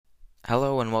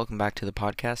Hello and welcome back to the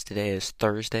podcast. Today is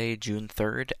Thursday, June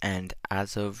 3rd, and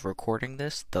as of recording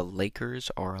this, the Lakers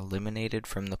are eliminated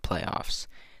from the playoffs.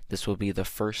 This will be the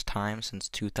first time since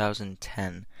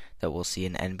 2010 that we'll see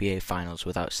an NBA Finals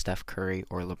without Steph Curry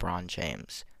or LeBron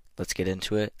James. Let's get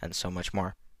into it and so much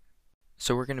more.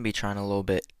 So we're going to be trying a little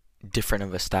bit different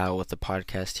of a style with the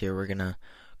podcast here. We're going to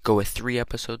go with 3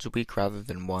 episodes a week rather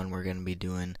than 1. We're going to be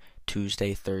doing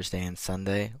Tuesday, Thursday, and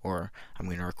Sunday, or I'm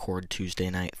going to record Tuesday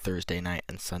night, Thursday night,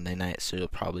 and Sunday night, so you'll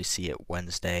probably see it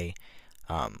Wednesday,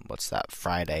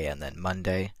 Friday, and then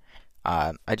Monday.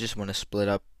 I just want to split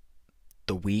up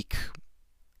the week,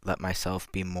 let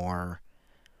myself be more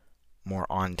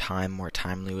on time, more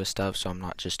timely with stuff, so I'm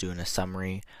not just doing a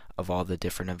summary of all the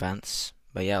different events.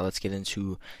 But yeah, let's get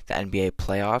into the NBA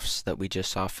playoffs that we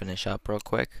just saw finish up real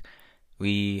quick.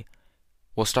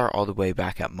 We'll start all the way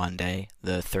back at Monday,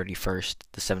 the 31st.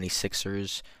 The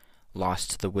 76ers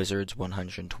lost to the Wizards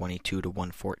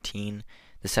 122-114.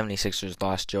 The 76ers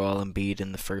lost Joel Embiid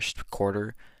in the first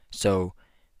quarter, so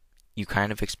you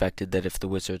kind of expected that if the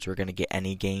Wizards were going to get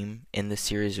any game in this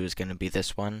series, it was going to be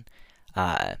this one.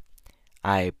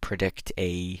 I predict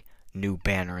a new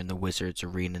banner in the Wizards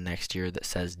arena next year that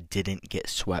says "didn't get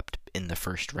swept in the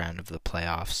first round of the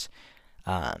playoffs."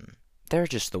 They're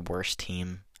just the worst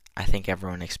team. I think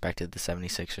everyone expected the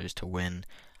 76ers to win.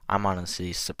 I'm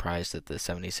honestly surprised that the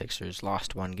 76ers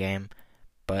lost one game,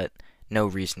 but no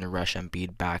reason to rush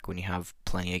Embiid back when you have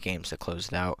plenty of games to close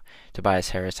it out. Tobias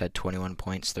Harris had 21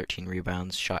 points, 13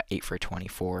 rebounds, shot 8 for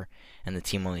 24, and the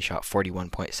team only shot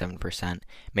 41.7%.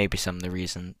 Maybe some of the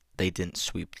reason they didn't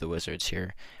sweep the Wizards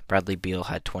here. Bradley Beal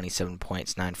had 27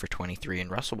 points, 9 for 23,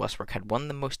 and Russell Westbrook had one of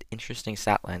the most interesting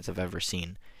stat lines I've ever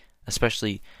seen,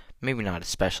 maybe not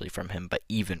especially from him, but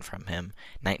even from him.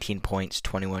 19 points,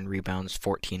 21 rebounds,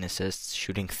 14 assists,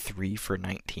 shooting 3 for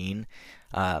 19.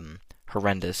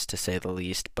 Horrendous to say the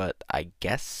least, but I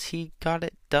guess he got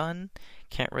it done.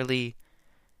 Can't really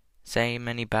say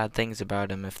many bad things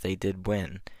about him if they did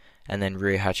win. And then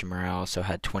Rui Hachimura also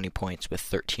had 20 points with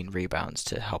 13 rebounds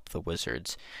to help the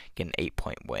Wizards get an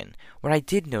 8-point win. What I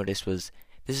did notice was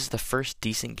this is the first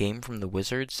decent game from the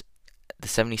Wizards. The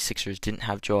 76ers didn't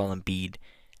have Joel Embiid,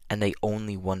 and they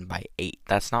only won by 8.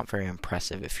 That's not very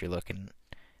impressive if you're looking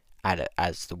at it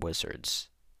as the Wizards.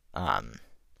 I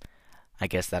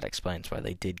guess that explains why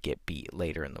they did get beat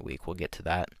later in the week. We'll get to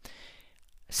that.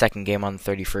 Second game on the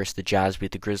 31st, the Jazz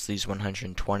beat the Grizzlies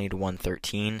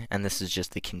 120-113, and this is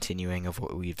just the continuing of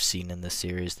what we've seen in this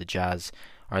series. The Jazz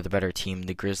are the better team.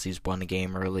 The Grizzlies won a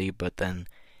game early, but then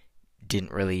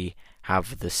didn't really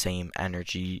have the same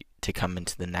energy to come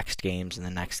into the next games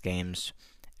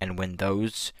and win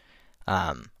those.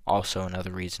 Also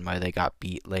another reason why they got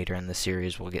beat later in the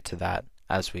series. We'll get to that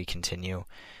as we continue.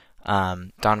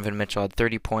 Donovan Mitchell had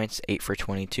 30 points, 8 for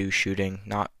 22 shooting.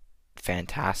 Not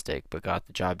fantastic, but got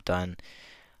the job done.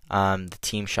 The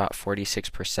team shot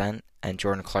 46%, and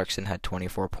Jordan Clarkson had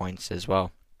 24 points as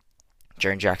well.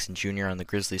 Jaren Jackson Jr. on the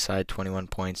Grizzlies side, 21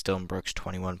 points. Dylan Brooks,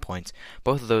 21 points.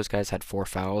 Both of those guys had 4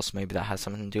 fouls. Maybe that has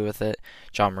something to do with it.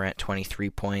 John Morant, 23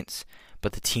 points.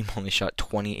 But the team only shot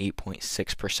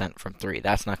 28.6% from 3.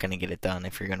 That's not going to get it done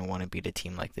if you're going to want to beat a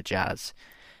team like the Jazz.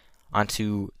 On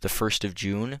to the 1st of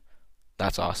June.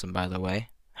 That's awesome, by the way.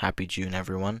 Happy June,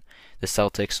 everyone. The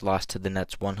Celtics lost to the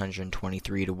Nets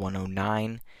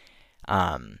 123-109.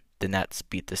 The Nets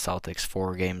beat the Celtics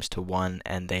 4-1,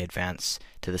 and they advance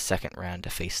to the second round to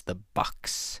face the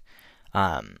Bucks.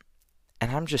 And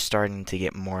I'm just starting to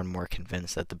get more and more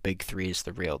convinced that the Big Three is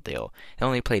the real deal. They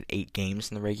only played 8 games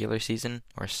in the regular season,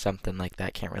 or something like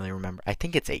that. Can't really remember. I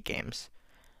think it's 8 games.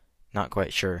 Not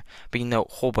quite sure. But a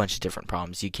whole bunch of different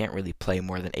problems. You can't really play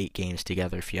more than 8 games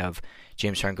together if you have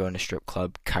James Harden going to strip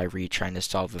club, Kyrie trying to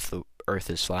solve if the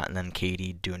earth is flat, and then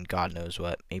KD doing God knows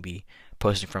what. Maybe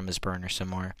posting from his burner some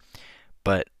more.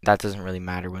 But that doesn't really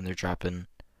matter when they're dropping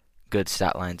good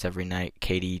stat lines every night.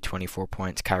 KD 24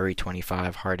 points, Kyrie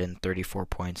 25, Harden 34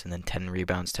 points, and then 10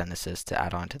 rebounds, 10 assists to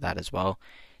add on to that as well.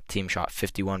 Team shot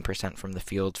 51% from the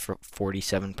field,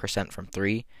 47% from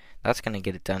 3. That's going to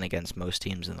get it done against most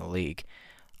teams in the league.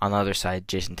 On the other side,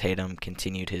 Jason Tatum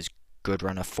continued his good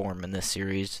run of form in this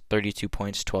series. 32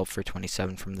 points, 12 for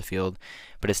 27 from the field,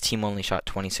 but his team only shot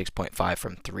 26.5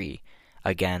 from 3.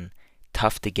 Again,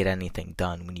 tough to get anything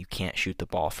done when you can't shoot the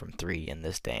ball from 3 in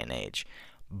this day and age.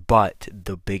 But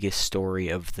the biggest story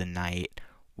of the night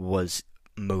was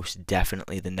most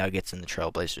definitely the Nuggets and the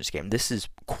Trailblazers game. This is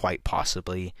quite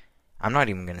possibly, I'm not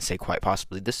even going to say quite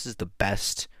possibly, this is the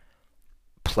best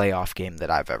playoff game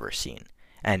that I've ever seen.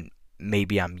 And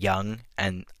maybe I'm young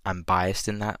and I'm biased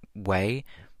in that way,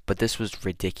 but this was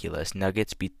ridiculous.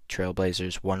 Nuggets beat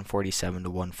Trailblazers 147 to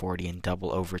 140 in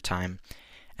double overtime.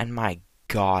 And my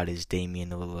God, is Damian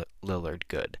Lillard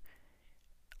good.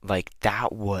 Like,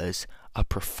 that was a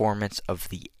performance of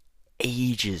the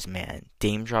ages, man.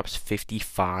 Dame drops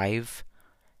 55,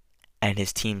 and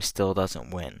his team still doesn't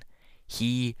win.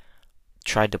 He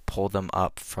tried to pull them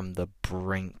up from the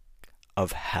brink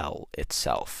of hell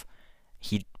itself.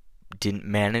 He didn't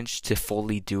manage to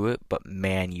fully do it, but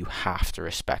man, you have to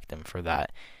respect him for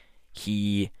that.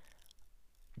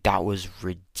 That was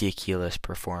ridiculous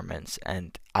performance,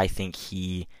 and I think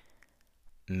he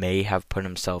may have put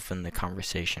himself in the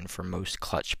conversation for most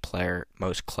clutch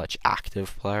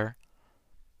active player.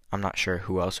 I'm not sure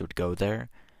who else would go there.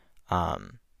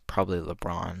 Probably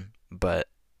LeBron, but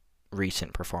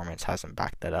recent performance hasn't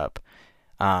backed that up.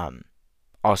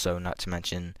 Also, not to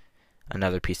mention,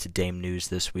 another piece of Dame news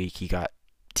this week, he got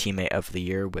Teammate of the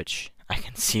Year, which I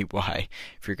can see why.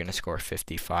 If you're going to score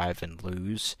 55 and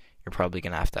lose, you're probably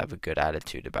going to have a good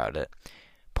attitude about it.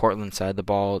 Portland side of the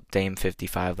ball, Dame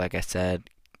 55, like I said.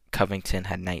 Covington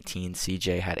had 19,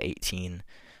 CJ had 18.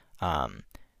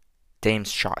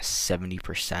 Dame's shot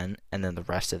 70%, and then the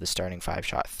rest of the starting five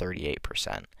shot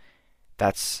 38%.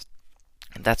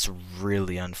 That's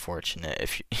really unfortunate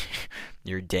if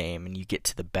you're Dame and you get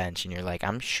to the bench and you're like,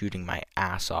 I'm shooting my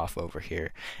ass off over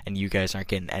here, and you guys aren't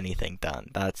getting anything done.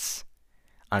 That's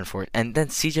unfortunate. And then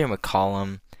CJ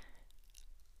McCollum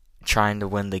trying to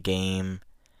win the game,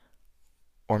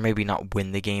 or maybe not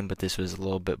win the game, but this was a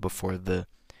little bit before the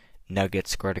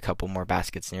Nuggets scored a couple more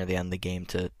baskets near the end of the game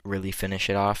to really finish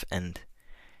it off, and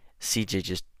CJ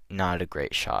just not a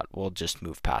great shot. We'll just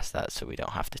move past that so we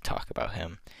don't have to talk about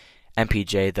him.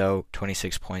 MPJ, though,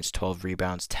 26 points, 12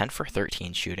 rebounds, 10 for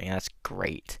 13 shooting. That's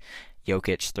great.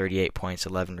 Jokic, 38 points,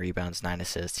 11 rebounds, 9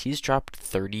 assists. He's dropped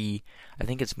 30, I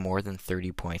think it's more than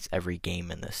 30 points every game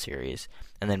in this series.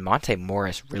 And then Monte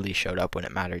Morris really showed up when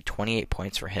it mattered. 28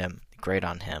 points for him. Great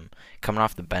on him. Coming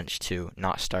off the bench, too,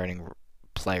 not starting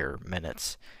player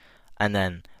minutes. And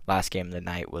then last game of the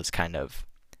night was kind of,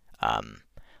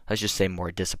 let's just say,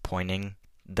 more disappointing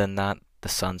than that. The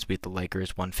Suns beat the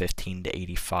Lakers 115 to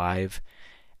 85.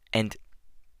 And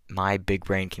my big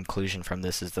brain conclusion from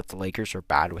this is that the Lakers are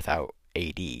bad without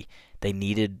AD. They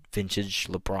needed vintage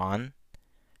LeBron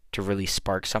to really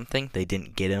spark something. They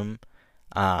didn't get him,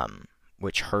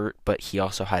 which hurt, but he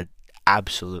also had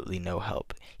absolutely no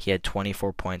help. He had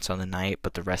 24 points on the night,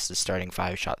 but the rest of the starting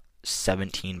five shot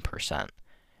 17%.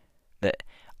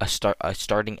 A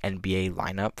starting NBA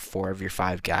lineup, 4 of your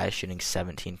 5 guys shooting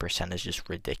 17% is just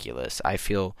ridiculous. I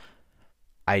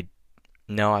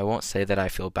won't say that I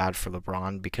feel bad for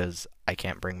LeBron because I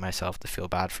can't bring myself to feel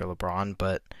bad for LeBron,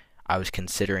 but I was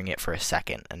considering it for a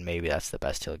second, and maybe that's the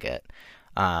best he'll get.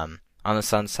 On the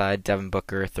Suns side, Devin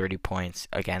Booker, 30 points.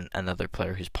 Again, another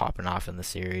player who's popping off in the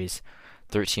series.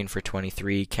 13 for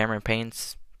 23. Cameron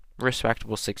Payne's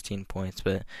respectable 16 points,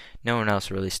 but no one else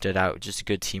really stood out. Just a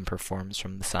good team performance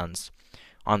from the Suns.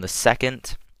 On the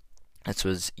second, this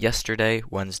was yesterday,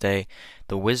 Wednesday,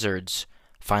 the Wizards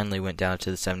finally went down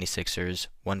to the 76ers,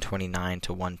 129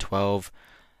 to 112.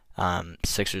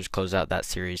 Sixers close out that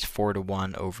series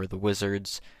 4-1 over the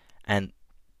Wizards, and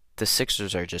the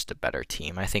Sixers are just a better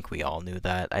team. I think we all knew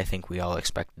that. I think we all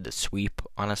expected a sweep,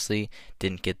 honestly.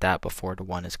 Didn't get that, but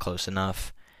 4-1 is close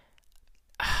enough.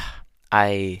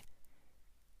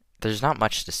 There's not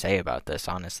much to say about this,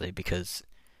 honestly, because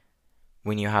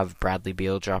when you have Bradley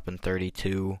Beal dropping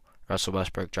 32, Russell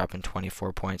Westbrook dropping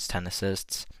 24 points, 10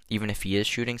 assists, even if he is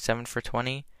shooting 7 for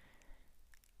 20,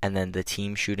 and then the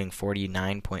team shooting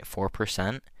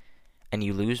 49.4%, and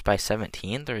you lose by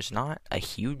 17, there's not a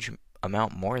huge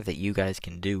amount more that you guys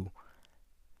can do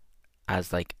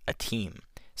as like a team.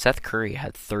 Seth Curry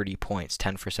had 30 points,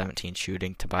 10 for 17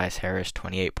 shooting. Tobias Harris,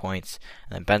 28 points.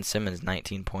 And then Ben Simmons,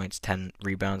 19 points, 10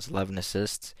 rebounds, 11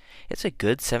 assists. It's a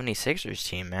good 76ers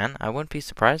team, man. I wouldn't be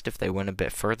surprised if they went a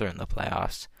bit further in the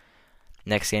playoffs.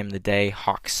 Next game of the day,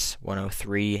 Hawks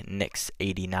 103, Knicks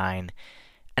 89.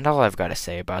 And all I've got to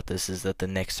say about this is that the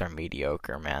Knicks are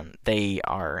mediocre, man. They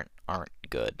aren't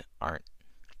good.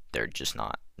 They're just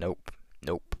not. Nope.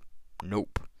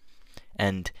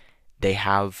 And they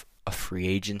have a free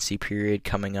agency period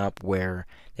coming up where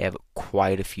they have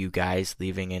quite a few guys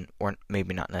leaving in, or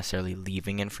maybe not necessarily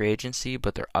leaving in free agency,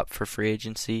 but they're up for free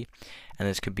agency, and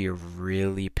this could be a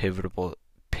really pivotal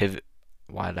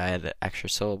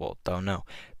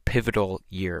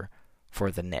year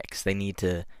for the Knicks. They need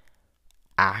to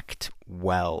act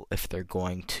well if they're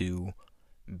going to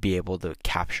be able to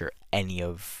capture any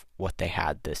of what they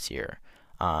had this year.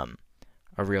 A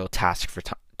real task for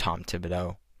Tom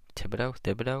Thibodeau.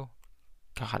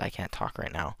 God, God, I can't talk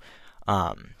right now.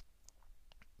 Um,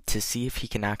 to see if he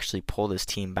can actually pull this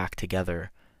team back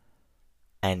together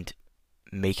and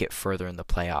make it further in the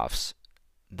playoffs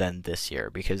than this year,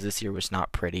 because this year was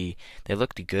not pretty. They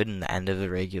looked good in the end of the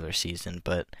regular season,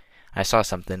 but I saw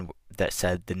something that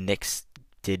said the Knicks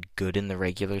did good in the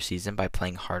regular season by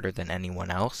playing harder than anyone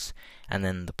else, and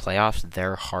then the playoffs,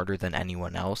 they're harder than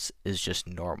anyone else is just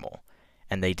normal,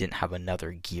 and they didn't have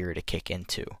another gear to kick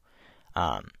into.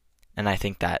 And I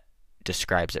think that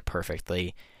describes it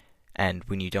perfectly. And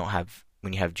when you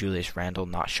have Julius Randle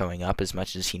not showing up as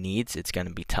much as he needs, it's going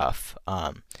to be tough.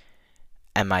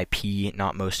 MIP,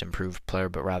 not most improved player,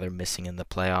 but rather missing in the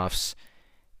playoffs.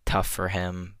 Tough for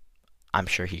him. I'm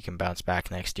sure he can bounce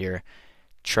back next year.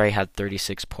 Trey had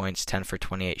 36 points, 10 for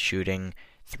 28 shooting,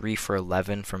 3 for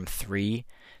 11 from 3.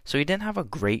 So he didn't have a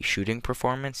great shooting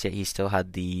performance, yet he still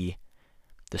had the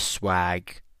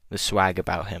swag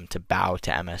about him to bow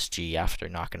to MSG after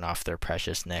knocking off their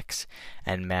precious Knicks.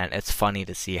 And man, it's funny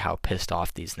to see how pissed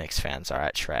off these Knicks fans are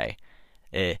at Trey.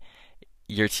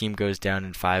 Your team goes down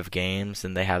in 5 games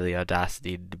and they have the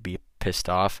audacity to be pissed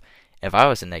off. If I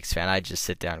was a Knicks fan, I'd just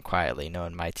sit down quietly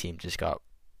knowing my team just got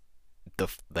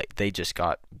they just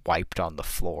got wiped on the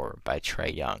floor by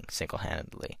Trae Young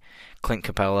single-handedly. Clint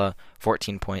Capella,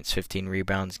 14 points, 15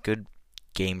 rebounds. Good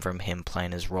game from him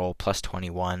playing his role, plus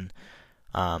 21,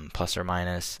 plus or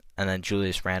minus. And then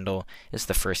Julius Randle is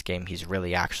the first game he's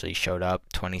really actually showed up.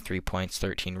 23 points,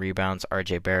 13 rebounds.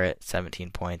 RJ Barrett,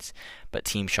 17 points. But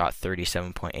team shot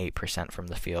 37.8% from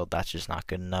the field. That's just not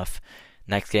good enough.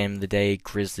 Next game of the day,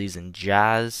 Grizzlies and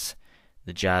Jazz.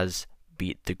 The Jazz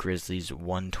beat the Grizzlies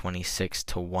 126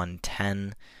 to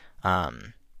 110.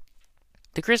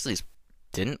 The Grizzlies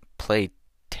didn't play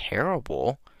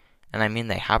terrible, and I mean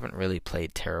they haven't really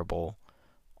played terrible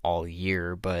all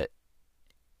year, but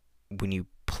when you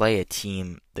play a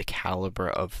team the caliber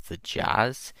of the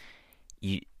Jazz,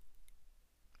 it's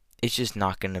just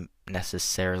not going to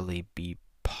necessarily be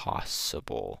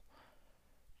possible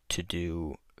to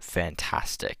do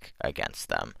fantastic against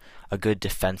them. A good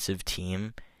defensive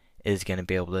team is going to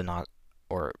be able to knock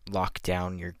or lock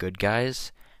down your good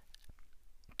guys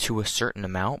to a certain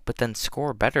amount, but then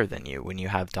score better than you when you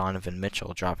have Donovan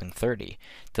Mitchell dropping 30.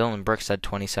 Dylan Brooks had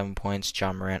 27 points.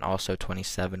 John Morant also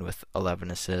 27 with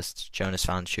 11 assists. Jonas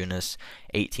Valanciunas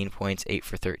 18 points, 8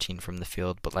 for 13 from the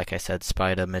field. But like I said,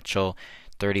 Spida Mitchell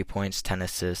 30 points, 10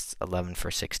 assists, 11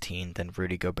 for 16. Then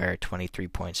Rudy Gobert 23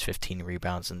 points, 15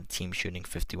 rebounds, and the team shooting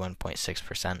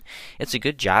 51.6%. It's a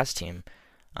good Jazz team.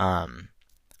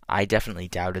 I definitely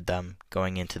doubted them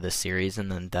going into this series, and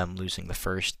then them losing the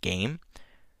first game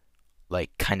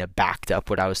kind of backed up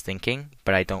what I was thinking,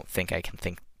 but I don't think I can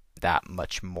think that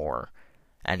much more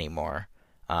anymore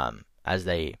as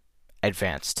they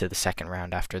advance to the second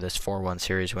round after this 4-1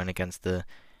 series win against the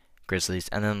Grizzlies.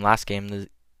 And then last game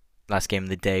of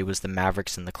the day was the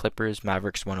Mavericks and the Clippers.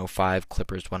 Mavericks 105,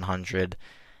 Clippers 100.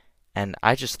 And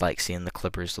I just like seeing the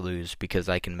Clippers lose because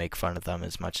I can make fun of them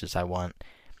as much as I want.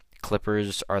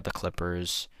 Clippers are the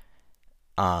Clippers.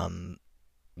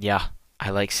 Yeah, I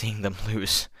like seeing them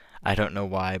lose. I don't know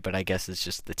why, but I guess it's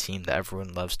just the team that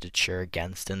everyone loves to cheer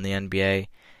against in the NBA.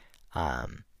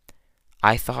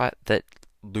 I thought that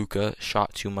Luka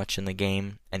shot too much in the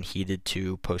game, and he did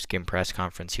too. Post-game press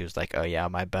conference, he was like, oh yeah,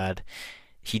 my bad.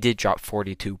 He did drop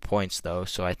 42 points, though,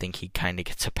 so I think he kind of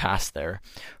gets a pass there.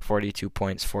 42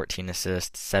 points, 14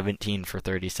 assists, 17 for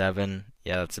 37.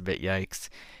 Yeah, that's a bit yikes.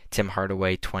 Tim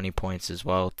Hardaway, 20 points as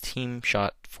well. Team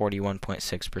shot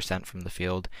 41.6% from the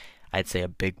field. I'd say a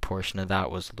big portion of that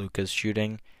was Luka's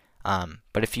shooting.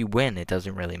 But if you win, it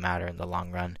doesn't really matter in the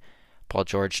long run. Paul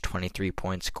George, 23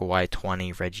 points. Kawhi,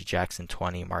 20. Reggie Jackson,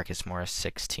 20. Marcus Morris,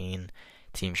 16.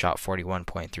 Team shot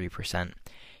 41.3%.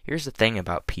 Here's the thing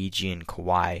about PG and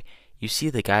Kawhi. You see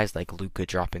the guys like Luka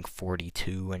dropping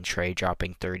 42 and Trey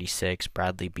dropping 36,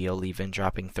 Bradley Beal even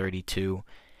dropping 32.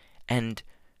 And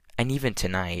even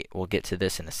tonight, we'll get to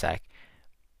this in a sec,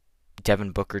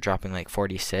 Devin Booker dropping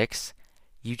 46.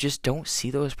 You just don't see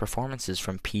those performances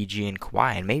from PG and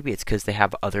Kawhi. And maybe it's because they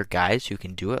have other guys who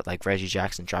can do it, like Reggie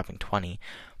Jackson dropping 20.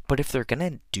 But if they're going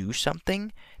to do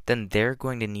something, then they're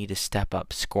going to need to step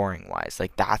up scoring-wise.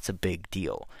 That's a big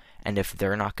deal. And if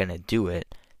they're not going to do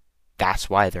it, that's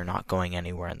why they're not going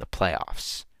anywhere in the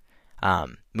playoffs.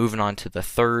 Moving on to the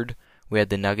third, we had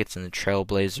the Nuggets and the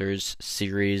Trailblazers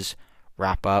series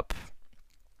wrap up.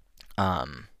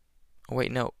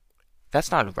 Wait, no.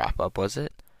 That's not a wrap up, was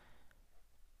it?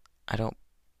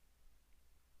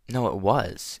 No, it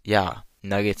was. Yeah.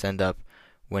 Nuggets end up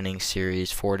winning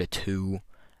series 4-2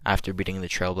 after beating the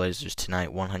Trailblazers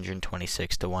tonight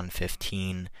 126 to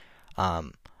 115.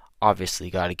 obviously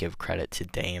got to give credit to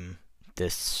Dame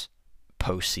this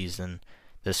postseason,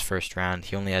 this first round.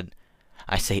 He only had,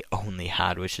 I say only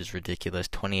had, which is ridiculous,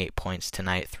 28 points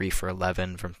tonight, 3 for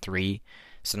 11 from 3.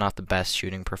 So not the best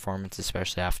shooting performance,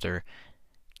 especially after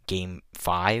Game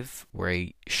 5, where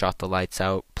he shot the lights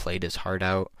out, played his heart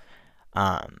out.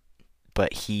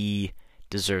 But he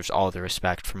deserves all the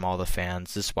respect from all the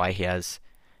fans. This is why he has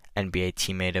NBA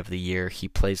Teammate of the Year. He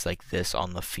plays like this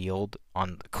on the field,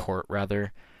 on the court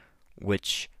rather,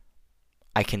 which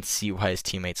I can see why his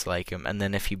teammates like him. And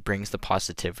then if he brings the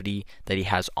positivity that he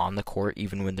has on the court,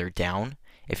 even when they're down,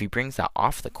 if he brings that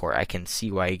off the court, I can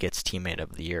see why he gets Teammate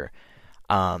of the Year.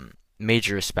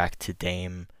 Major respect to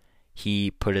Dame.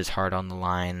 He put his heart on the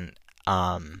line.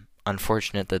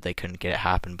 Unfortunate that they couldn't get it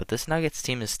happen, but this Nuggets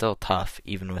team is still tough,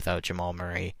 even without Jamal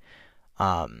Murray.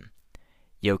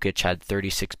 Jokic had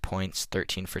 36 points,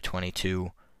 13 for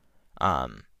 22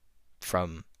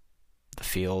 from the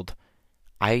field.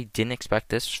 I didn't expect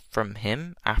this from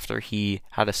him after he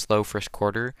had a slow first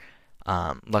quarter.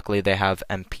 Luckily, they have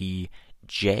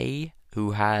MPJ,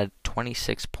 who had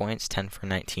 26 points, 10 for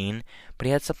 19, but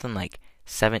he had something like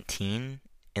 17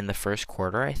 in the first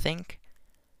quarter, I think.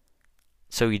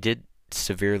 So he did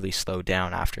severely slow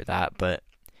down after that, but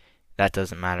that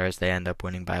doesn't matter as they end up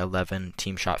winning by 11.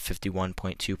 Team shot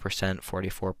 51.2%,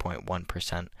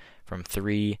 44.1% from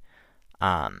 3.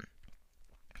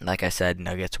 Like I said,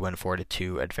 Nuggets win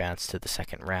 4-2, advance to the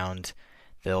second round.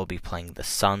 They'll be playing the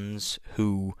Suns,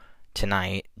 who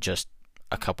tonight, just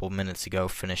a couple minutes ago,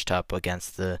 finished up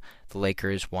against the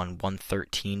Lakers, won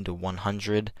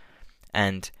 113-100.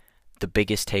 And the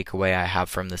biggest takeaway I have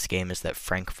from this game is that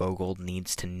Frank Vogel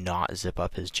needs to not zip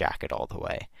up his jacket all the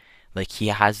way. Like, he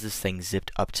has this thing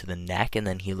zipped up to the neck, and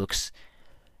then he looks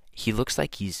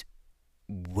like he's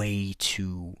way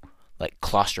too, like,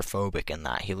 claustrophobic in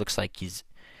that. He looks like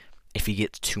if he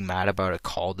gets too mad about a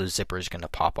call, the zipper is going to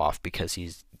pop off because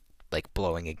he's, like,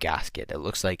 blowing a gasket. It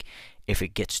looks like if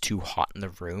it gets too hot in the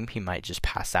room, he might just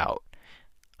pass out.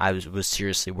 I was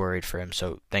seriously worried for him,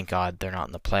 so thank God they're not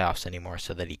in the playoffs anymore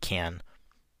so that he can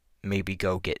maybe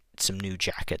go get some new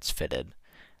jackets fitted.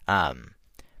 But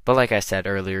like I said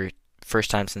earlier,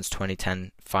 first time since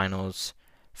 2010 finals,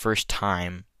 since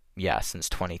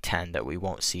 2010 that we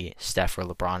won't see Steph or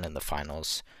LeBron in the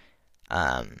finals.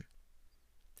 And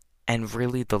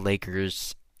really the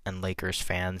Lakers and Lakers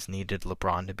fans needed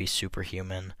LeBron to be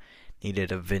superhuman,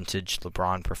 needed a vintage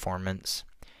LeBron performance.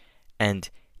 And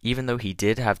even though he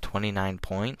did have 29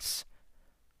 points,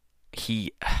 you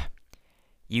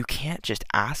can't just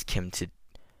ask him to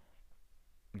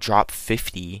drop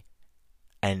 50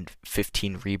 and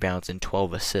 15 rebounds and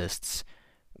 12 assists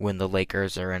when the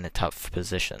Lakers are in a tough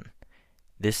position.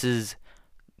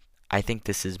 I think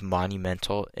this is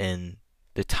monumental in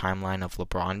the timeline of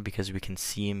LeBron because we can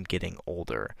see him getting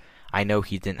older. I know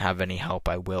he didn't have any help.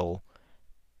 I will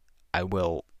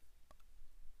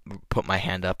put my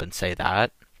hand up and say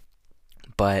that.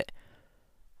 But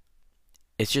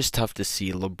it's just tough to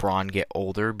see LeBron get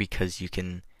older because you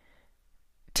can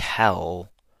tell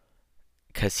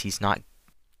because he's not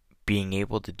being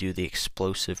able to do the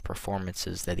explosive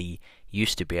performances that he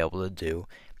used to be able to do.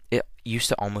 It used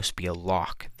to almost be a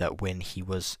lock that when he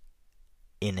was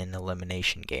in an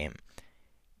elimination game,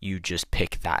 you just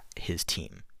pick his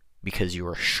team because you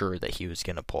were sure that he was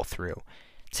going to pull through.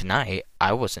 Tonight,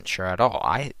 I wasn't sure at all.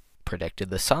 I predicted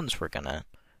the Suns were going to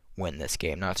win this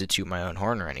game. Not to toot my own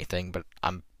horn or anything, but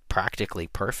I'm practically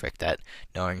perfect at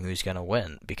knowing who's going to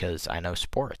win because I know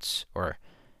sports. Or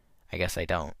I guess I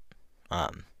don't.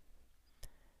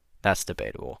 That's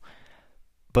debatable.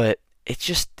 But it's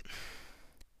just...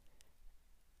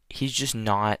 he's just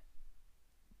not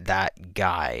that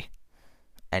guy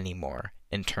anymore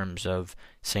in terms of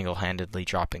single-handedly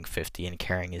dropping 50 and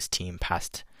carrying his team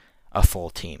past a full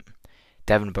team.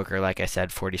 Devin Booker, like I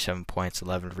said, 47 points,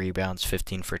 11 rebounds,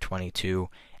 15 for 22,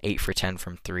 8 for 10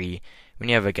 from 3. When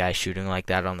you have a guy shooting like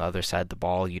that on the other side of the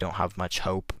ball, you don't have much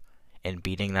hope in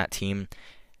beating that team.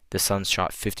 The Suns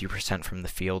shot 50% from the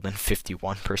field and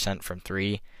 51% from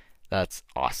 3. That's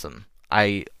awesome.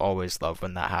 I always love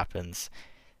when that happens.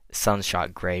 Suns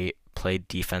shot great, played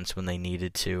defense when they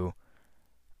needed to.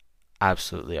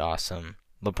 Absolutely awesome.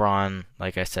 LeBron,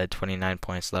 like I said, 29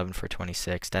 points, 11 for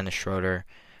 26. Dennis Schroeder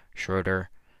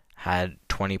had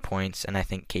 20 points, and I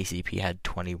think KCP had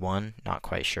 21. Not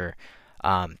quite sure.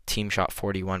 Team shot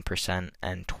 41%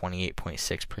 and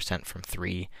 28.6% from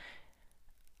 3.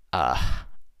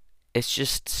 It's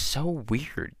just so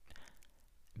weird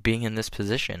being in this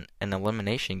position, an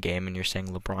elimination game, and you're saying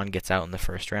LeBron gets out in the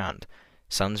first round.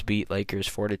 Suns beat Lakers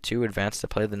 4-2, advance to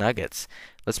play the Nuggets.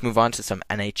 Let's move on to some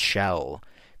NHL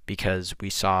because we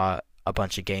saw a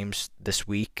bunch of games this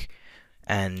week,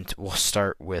 and we'll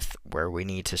start with where we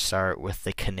need to start with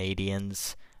the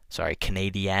Canadians,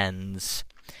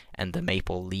 and the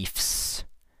Maple Leafs,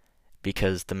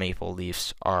 because the Maple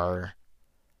Leafs are,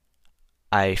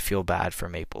 I feel bad for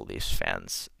Maple Leafs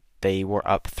fans. They were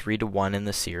up 3-1 in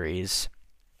the series,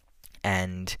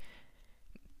 and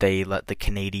they let the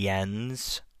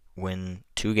Canadiens win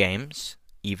 2 games,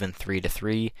 even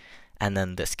 3-3, and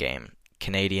then this game,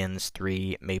 Canadiens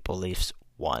 3, Maple Leafs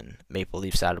 1. Maple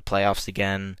Leafs out of playoffs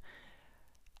again,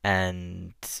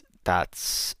 and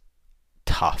that's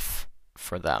tough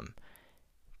for them.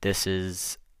 This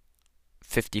is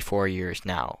 54 years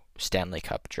now, Stanley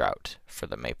Cup drought for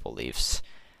the Maple Leafs.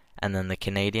 And then the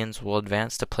Canadiens will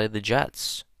advance to play the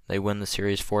Jets. They win the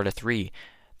series 4-3.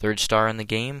 Third star in the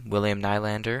game, William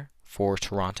Nylander for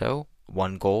Toronto,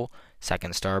 1 goal.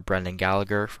 Second star, Brendan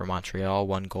Gallagher for Montreal,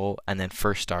 1 goal. And then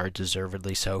first star,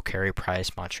 deservedly so, Carey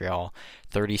Price, Montreal,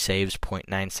 30 saves,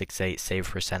 .968 save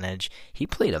percentage. He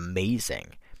played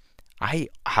amazing. I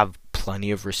have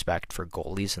plenty of respect for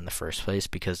goalies in the first place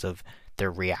because of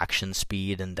their reaction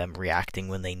speed and them reacting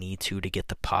when they need to get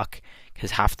the puck,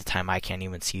 because half the time I can't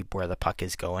even see where the puck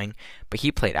is going, but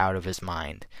he played out of his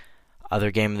mind.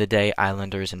 Other game of the day,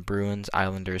 Islanders and Bruins.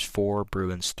 Islanders 4,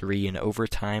 Bruins 3 in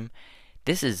overtime.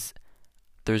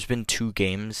 There's been 2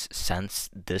 games since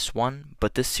this one,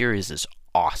 but this series is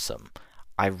awesome.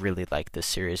 I really like this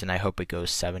series, and I hope it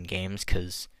goes 7 games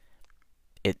because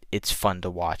it's fun to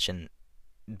watch, and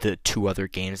the 2 other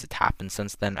games that happened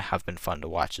since then have been fun to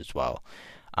watch as well.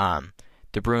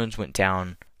 The Bruins went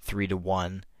down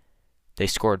 3-1. They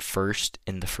scored first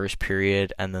in the first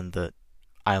period, and then the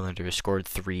Islanders scored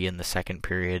 3 in the second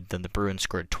period. Then the Bruins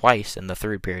scored twice in the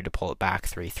third period to pull it back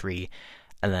 3-3,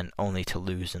 and then only to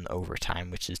lose in overtime,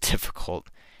 which is difficult.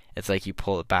 It's like you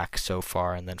pull it back so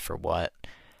far, and then for what?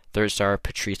 Third star,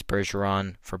 Patrice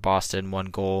Bergeron for Boston, 1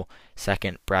 goal.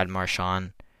 Second, Brad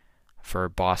Marchand for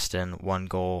Boston, 1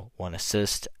 goal, 1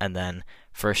 assist. And then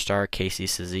first star, Casey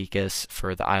Cizikas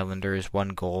for the Islanders, 1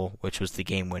 goal, which was the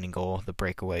game-winning goal, the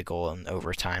breakaway goal in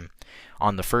overtime.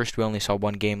 On the first, we only saw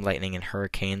 1 game, Lightning and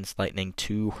Hurricanes. Lightning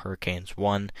 2, Hurricanes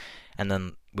 1. And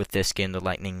then with this game, the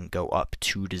Lightning go up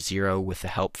 2-0 with the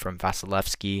help from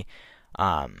Vasilevsky.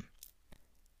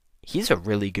 He's a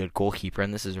really good goalkeeper,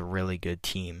 and this is a really good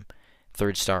team.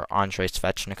 Third star, Andrei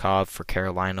Svechnikov for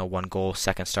Carolina, 1 goal.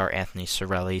 Second star, Anthony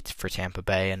Cirelli for Tampa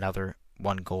Bay, another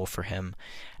 1 goal for him.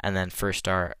 And then first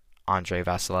star, Andrei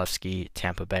Vasilevsky,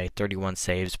 Tampa Bay, 31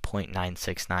 saves,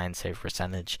 .969 save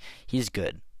percentage. He's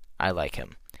good. I like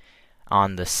him.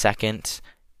 On the second,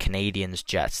 Canadiens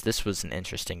Jets. This was an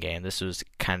interesting game. This was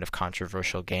kind of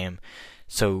controversial game.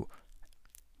 So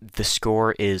the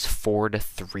score is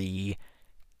 4-3.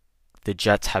 The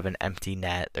Jets have an empty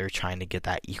net. They're trying to get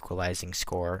that equalizing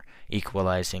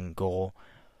goal.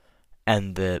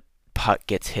 And the puck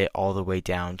gets hit all the way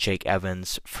down. Jake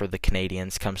Evans for the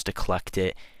Canadiens comes to collect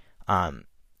it.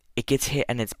 It gets hit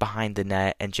and it's behind the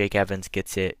net, and Jake Evans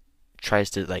gets it,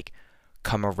 tries to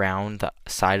come around the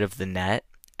side of the net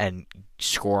and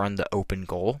score on the open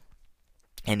goal.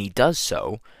 And he does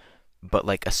so, but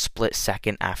a split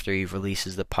second after he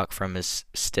releases the puck from his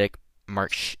stick,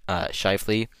 Mark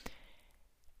Scheifele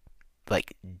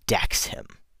decks him.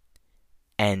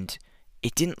 And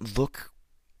it didn't look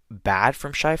bad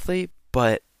from Scheifele,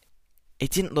 but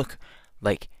it didn't look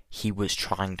like he was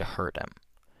trying to hurt him.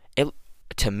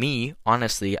 To me,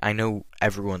 honestly, I know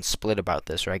everyone's split about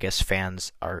this, or I guess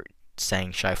fans are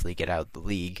saying Scheifele get out of the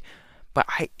league, but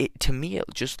to me it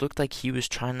just looked like he was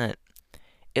trying to.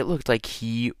 It looked like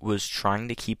he was trying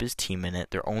to keep his team in it.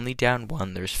 They're only down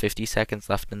 1. There's 50 seconds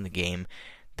left in the game.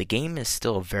 The game is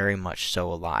still very much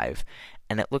so alive,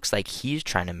 and it looks like he's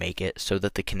trying to make it so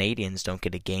that the Canadiens don't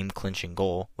get a game-clinching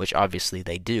goal, which obviously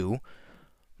they do.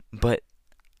 But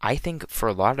I think for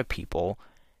a lot of people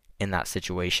in that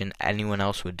situation, anyone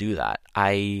else would do that.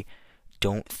 I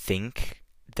don't think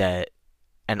that.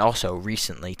 And also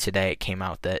recently, today, it came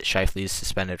out that Scheifele is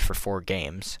suspended for 4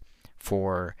 games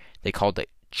for, they called it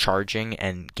charging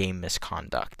and game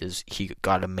misconduct. He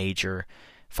got a major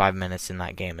 5 minutes in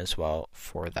that game as well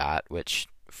for that, which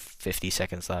 50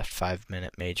 seconds left,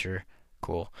 5-minute major,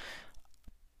 cool.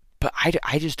 But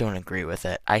I just don't agree with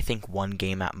it. I think 1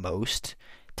 game at most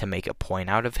to make a point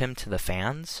out of him to the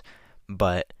fans,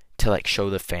 but to show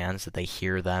the fans that they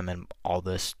hear them and all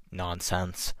this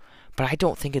nonsense. But I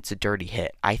don't think it's a dirty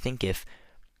hit. I think if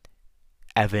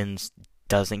Evans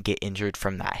doesn't get injured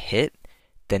from that hit,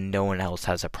 then no one else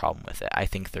has a problem with it. I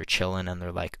think they're chilling and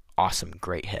they're awesome,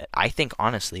 great hit. I think,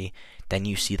 honestly, then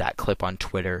you see that clip on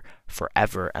Twitter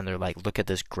forever and they're look at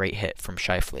this great hit from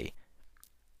Scheifele.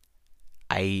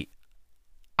 I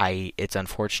it's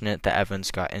unfortunate that Evans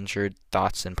got injured.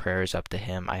 Thoughts and prayers up to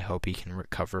him. I hope he can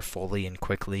recover fully and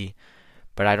quickly.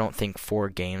 But I don't think 4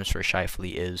 games for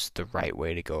Scheifele is the right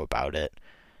way to go about it.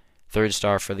 Third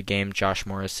star for the game, Josh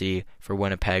Morrissey for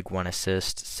Winnipeg, 1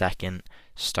 assist. Second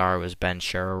star was Ben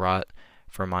Sherratt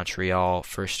for Montreal.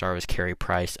 First star was Carey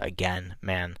Price. Again,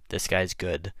 man, this guy's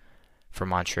good. For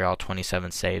Montreal,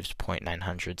 27 saves,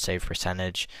 .900 save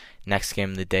percentage. Next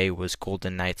game of the day was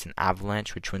Golden Knights and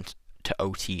Avalanche, which went to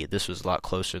OT. This was a lot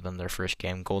closer than their first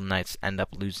game. Golden Knights end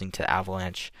up losing to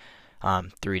Avalanche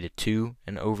 3-2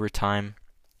 in overtime.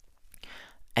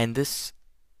 And this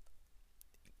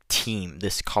team,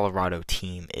 this Colorado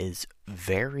team, is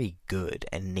very good,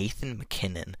 and Nathan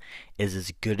MacKinnon is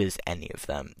as good as any of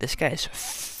them. This guy is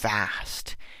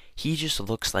fast. He just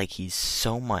looks like he's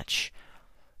so much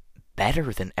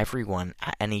better than everyone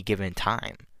at any given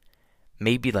time.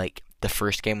 Maybe like the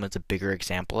first game was a bigger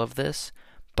example of this,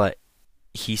 but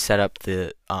he set up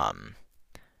the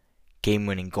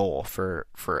game-winning goal for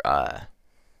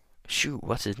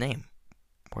what's his name?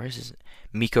 Where is his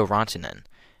Mikko Rantanen?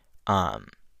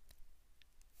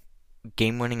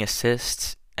 Game-winning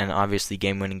assists, and obviously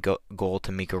game-winning goal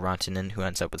to Mikko Rantanen, who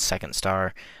ends up with second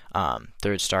star.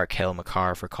 Third star, Cale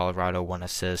Makar for Colorado, 1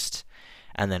 assist.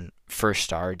 And then first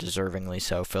star, deservingly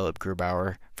so, Philip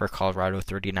Grubauer for Colorado,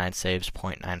 39 saves,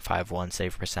 .951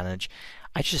 save percentage.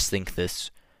 I just think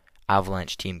this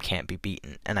Avalanche team can't be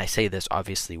beaten. And I say this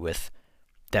obviously with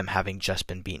them having just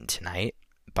been beaten tonight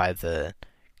by the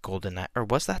Golden Knights. Or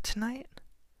was that tonight?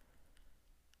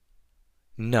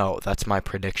 No, that's my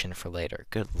prediction for later.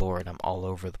 Good Lord, I'm all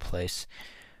over the place.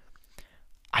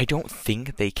 I don't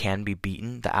think they can be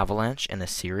beaten, the Avalanche, in a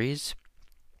series.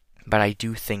 But I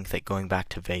do think that going back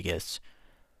to Vegas,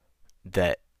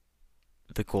 that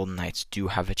the Golden Knights do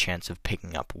have a chance of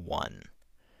picking up 1.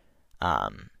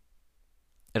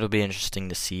 It'll be interesting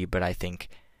to see, but I think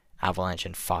Avalanche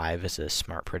in 5 is a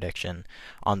smart prediction.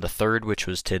 On the 3rd, which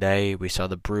was today, we saw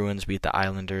the Bruins beat the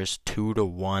Islanders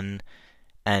 2-1.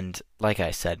 And like I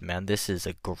said, man, this is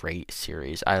a great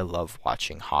series. I love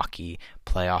watching hockey,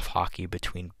 playoff hockey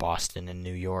between Boston and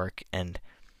New York, and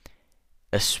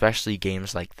especially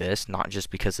games like this, not just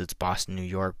because it's Boston, New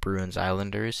York, Bruins,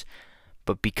 Islanders,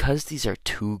 but because these are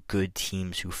 2 good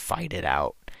teams who fight it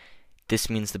out. This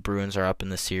means the Bruins are up in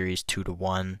the series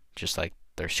 2-1, just like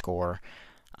their score.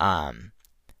 And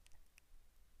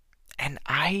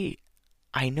I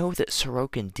know that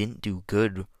Sorokin didn't do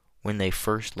good when they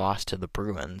first lost to the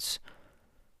Bruins,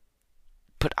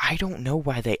 but I don't know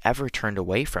why they ever turned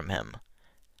away from him.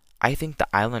 I think the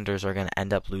Islanders are going to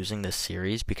end up losing this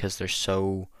series because they're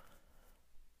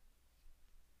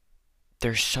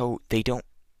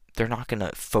not going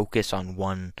to focus on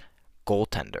one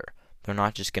goaltender. They're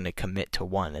not just going to commit to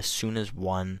one. As soon as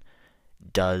one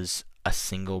does a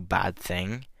single bad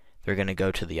thing, they're going to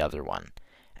go to the other one.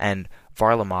 And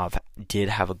Varlamov did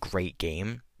have a great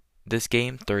game this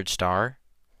game, 3rd star,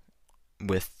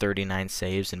 with 39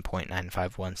 saves and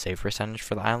 .951 save percentage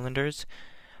for the Islanders.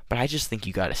 But I just think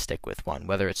you got to stick with one.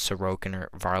 Whether it's Sorokin or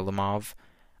Varlamov,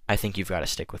 I think you've got to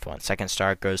stick with one. Second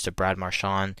star goes to Brad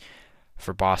Marchand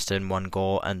for Boston, 1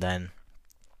 goal. And then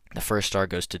the first star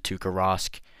goes to Tuukka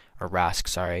Rask,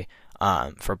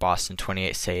 for Boston,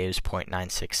 28 saves,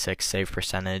 .966 save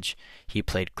percentage. He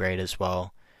played great as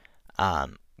well.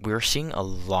 We're seeing a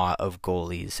lot of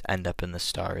goalies end up in the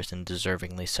Stars, and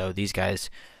deservingly so. These guys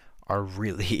are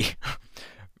really,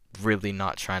 really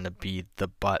not trying to be the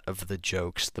butt of the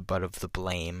jokes, the butt of the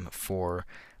blame for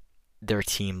their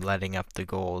team letting up the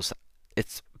goals.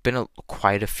 It's been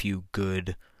quite a few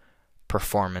good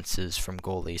performances from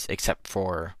goalies, except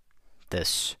for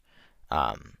this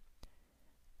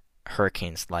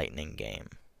Hurricanes Lightning game.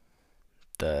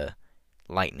 The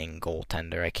Lightning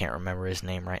goaltender, I can't remember his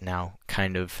name right now,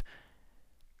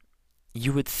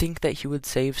 you would think that he would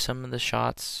save some of the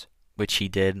shots, which he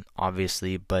did,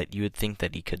 obviously, but you would think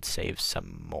that he could save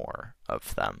some more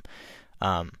of them.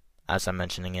 As I'm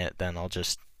mentioning it, then I'll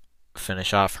just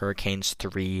finish off. Hurricanes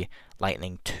 3,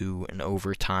 Lightning 2 in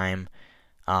overtime.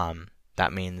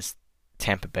 That means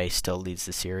Tampa Bay still leads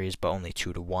the series, but only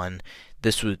 2-1.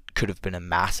 This could have been a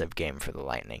massive game for the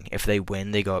Lightning. If they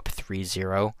win, they go up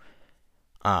 3-0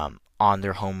 on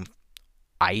their home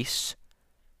ice,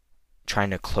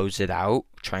 trying to close it out,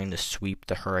 trying to sweep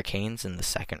the Hurricanes in the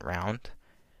second round.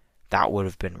 That would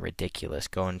have been ridiculous,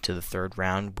 going to the third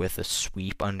round with a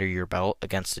sweep under your belt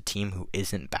against a team who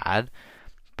isn't bad,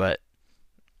 but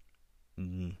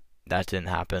that didn't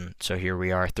happen. So here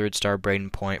we are. Third star,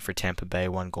 Braden Point for Tampa Bay,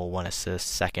 1 goal, 1 assist.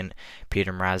 Second,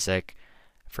 Peter Mrazek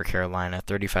for Carolina,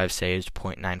 35 saves,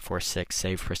 .946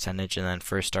 save percentage, and then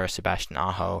first star Sebastian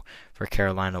Aho for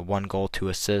Carolina, 1 goal, 2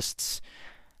 assists.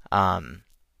 The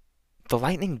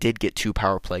Lightning did get 2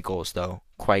 power play goals though,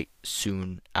 quite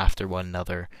soon after one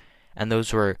another, and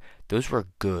those were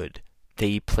good.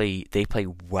 They play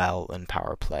well in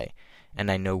power play, and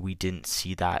I know we didn't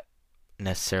see that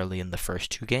necessarily in the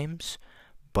first 2 games,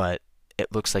 but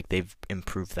it looks like they've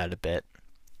improved that a bit.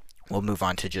 We'll move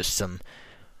on to just some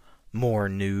more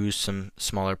news, some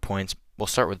smaller points. We'll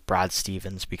start with Brad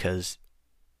Stevens because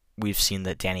we've seen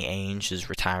that Danny Ainge is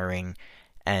retiring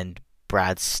and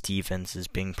Brad Stevens is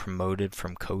being promoted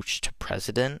from coach to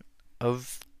president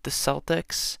of the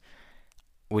Celtics,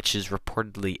 which is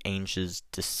reportedly Ainge's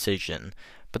decision.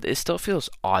 But it still feels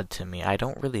odd to me. I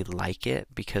don't really like it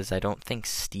because I don't think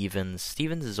Stevens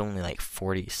is only like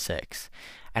 46.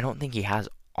 I don't think he has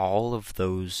all of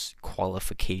those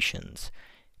qualifications,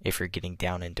 if you're getting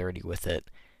down and dirty with it,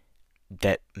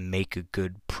 that make a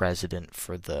good president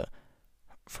for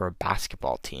a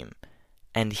basketball team.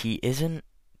 And he isn't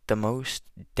the most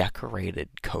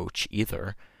decorated coach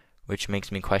either, which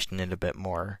makes me question it a bit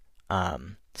more.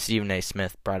 Stephen A.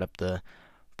 Smith brought up the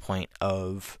point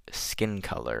of skin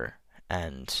color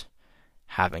and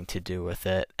having to do with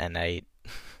it, and I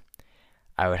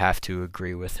would have to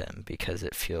agree with him because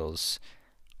it feels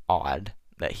odd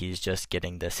that he's just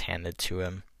getting this handed to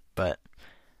him. But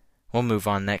we'll move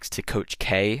on next to Coach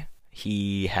K.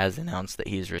 He has announced that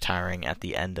he's retiring at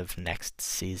the end of next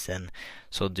season,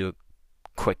 so we'll do a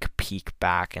quick peek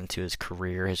back into his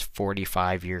career, his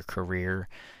 45-year career,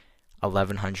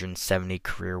 1,170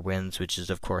 career wins, which is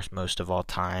of course most of all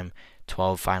time,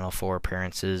 12 Final Four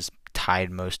appearances,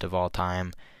 tied most of all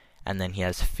time, and then he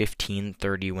has 15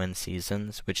 30-win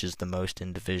seasons, which is the most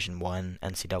in Division I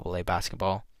NCAA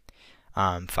basketball.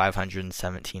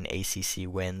 517 ACC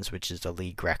wins, which is the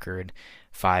league record,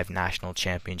 5 national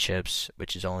championships,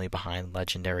 which is only behind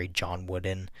legendary John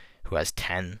Wooden, who has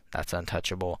 10, that's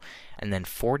untouchable, and then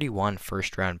 41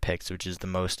 first-round picks, which is the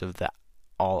most of the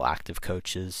all-active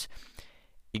coaches.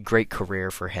 A great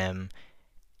career for him.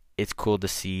 It's cool to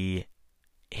see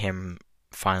him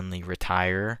finally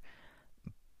retire.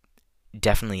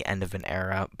 Definitely end of an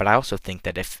era, but I also think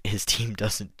that if his team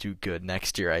doesn't do good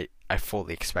next year, I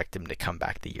fully expect him to come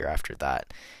back the year after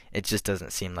that. It just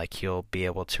doesn't seem like he'll be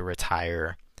able to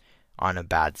retire on a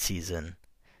bad season.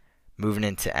 Moving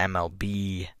into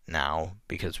MLB now,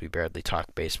 because we barely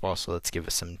talk baseball, so let's give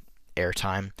it some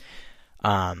airtime.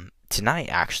 Tonight,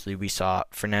 actually, we saw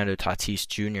Fernando Tatis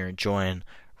Jr. join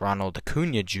Ronald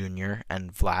Acuna Jr.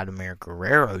 and Vladimir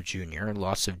Guerrero Jr.,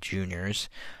 lots of juniors,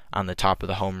 on the top of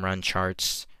the home run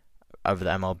charts of the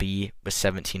MLB with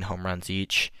 17 home runs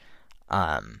each.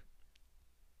 I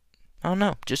don't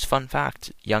know, just fun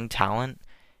fact. Young talent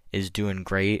is doing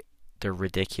great. They're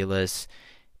ridiculous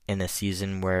in a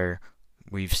season where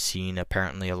we've seen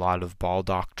apparently a lot of ball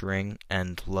doctoring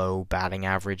and low batting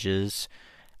averages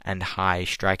and high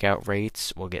strikeout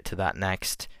rates. We'll get to that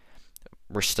next.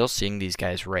 We're still seeing these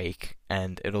guys rake,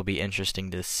 and it'll be interesting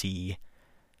to see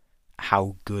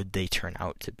how good they turn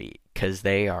out to be, because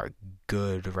they are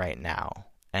good right now,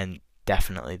 and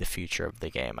definitely the future of the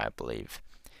game, I believe.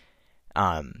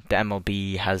 The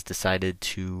MLB has decided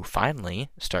to finally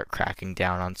start cracking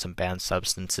down on some banned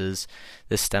substances.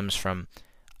 This stems from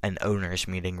an owners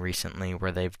meeting recently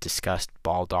where they've discussed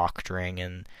ball doctoring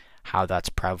and how that's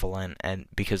prevalent, and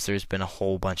because there's been a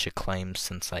whole bunch of claims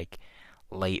since like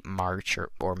late March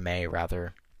or May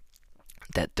rather,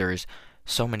 that there's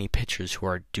so many pitchers who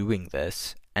are doing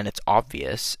this, and it's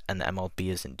obvious, and the MLB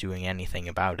isn't doing anything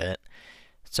about it.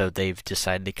 So they've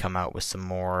decided to come out with some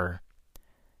more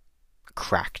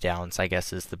crackdowns, I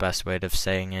guess is the best way of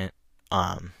saying it.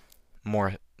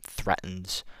 More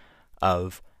threatens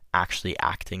of actually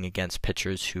acting against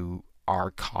pitchers who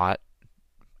are caught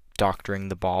doctoring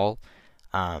the ball.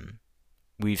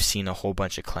 We've seen a whole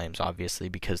bunch of claims, obviously,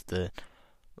 because the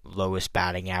lowest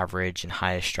batting average and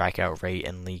highest strikeout rate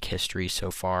in league history so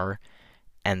far,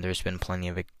 and there's been plenty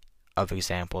of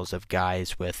examples of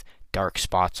guys with dark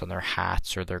spots on their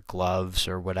hats or their gloves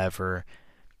or whatever.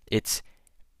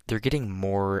 They're getting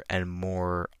more and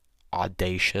more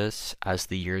audacious as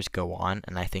the years go on,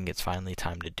 and I think it's finally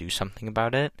time to do something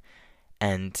about it.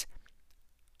 And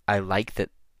I like that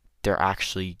they're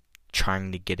actually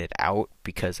trying to get it out,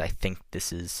 because I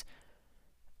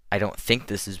don't think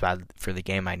this is bad for the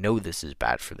game. I know this is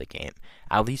bad for the game.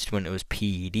 At least when it was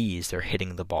PEDs, they're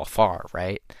hitting the ball far,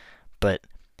 right? But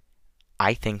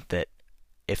I think that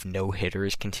if no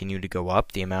hitters continue to go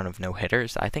up, the amount of no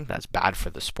hitters, I think that's bad for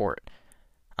the sport.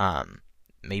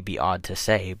 May be odd to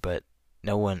say, but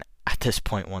no one at this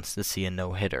point wants to see a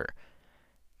no hitter.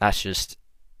 That's just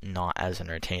not as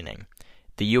entertaining.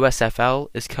 The USFL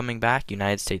is coming back,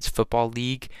 United States Football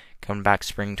League, coming back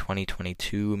spring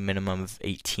 2022, minimum of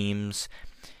 8 teams.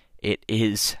 It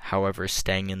is, however,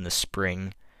 staying in the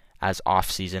spring as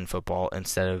off-season football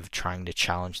instead of trying to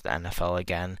challenge the NFL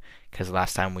again, because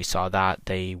last time we saw that,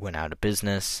 they went out of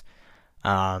business.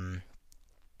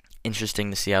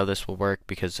 Interesting to see how this will work,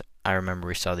 because I remember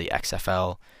we saw the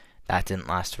XFL. That didn't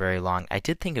last very long. I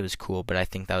did think it was cool, but I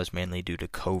think that was mainly due to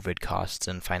COVID costs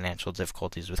and financial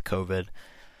difficulties with COVID.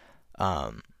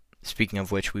 Speaking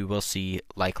of which, we will see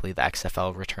likely the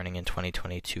XFL returning in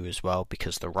 2022 as well,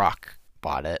 because The Rock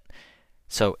bought it.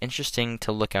 So interesting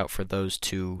to look out for those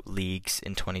two leagues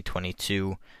in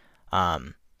 2022.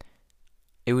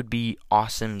 It would be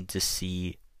awesome to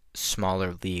see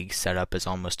smaller leagues set up as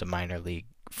almost a minor league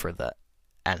for the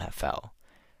NFL.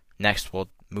 Next, we'll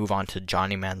move on to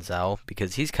Johnny Manziel,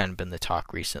 because he's kind of been the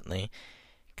talk recently,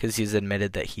 because he's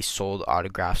admitted that he sold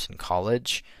autographs in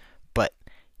college, but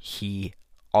he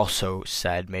also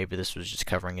said, maybe this was just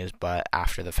covering his butt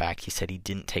after the fact, he said he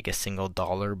didn't take a single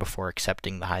dollar before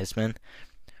accepting the Heisman,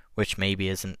 which maybe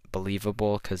isn't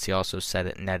believable, because he also said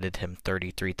it netted him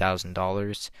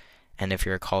 $33,000, and if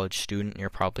you're a college student, you're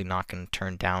probably not going to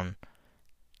turn down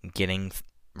getting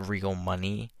real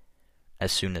money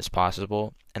as soon as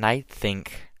possible. And I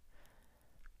think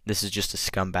this is just a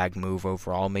scumbag move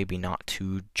overall, maybe not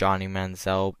to Johnny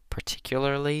Manziel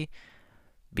particularly,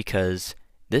 because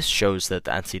this shows that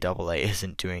the NCAA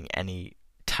isn't doing any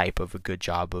type of a good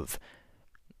job of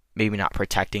maybe not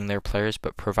protecting their players,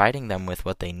 but providing them with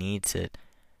what they need to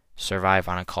survive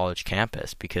on a college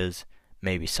campus, because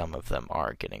maybe some of them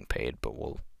are getting paid, but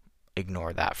we'll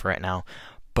ignore that for right now.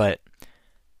 But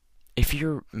if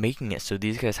you're making it so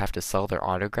these guys have to sell their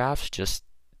autographs just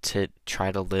to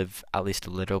try to live at least a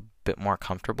little bit more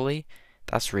comfortably,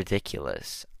 that's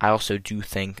ridiculous. I also do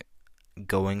think,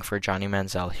 going for Johnny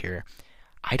Manziel here,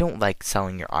 I don't like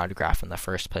selling your autograph in the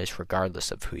first place regardless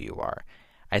of who you are.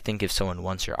 I think if someone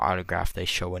wants your autograph, they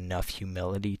show enough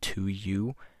humility to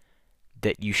you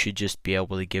that you should just be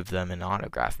able to give them an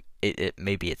autograph.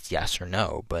 Maybe it's yes or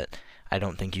no, but I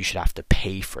don't think you should have to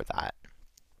pay for that.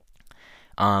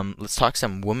 Let's talk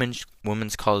some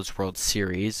Women's College World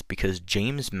Series, because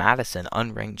James Madison,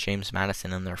 unranked James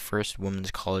Madison, in their first Women's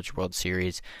College World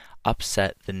Series,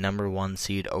 upset the number 1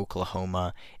 seed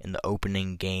Oklahoma in the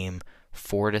opening game,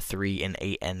 4-3 in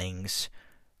 8 innings.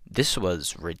 This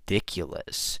was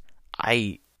ridiculous.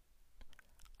 I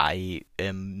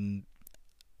am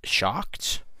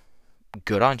shocked.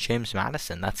 Good on James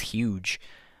Madison. That's huge.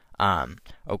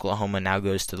 Oklahoma now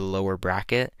goes to the lower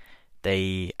bracket.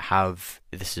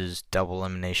 This is double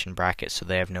elimination bracket, so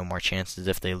they have no more chances.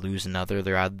 If they lose another,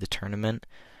 they're out of the tournament.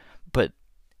 But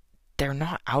they're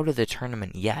not out of the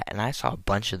tournament yet, and I saw a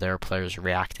bunch of their players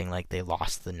reacting like they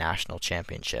lost the national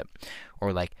championship,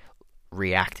 or like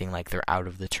reacting like they're out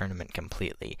of the tournament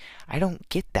completely. I don't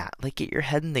get that. Like, get your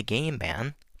head in the game,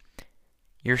 man.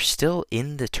 You're still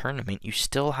in the tournament. You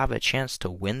still have a chance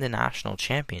to win the national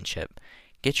championship.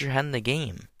 Get your head in the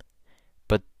game.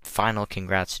 But final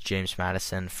congrats to James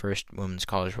Madison, first Women's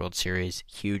College World Series,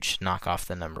 huge, knock off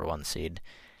the number 1 seed.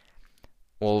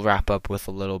 We'll wrap up with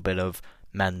a little bit of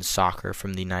men's soccer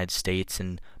from the United States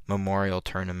and Memorial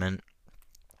Tournament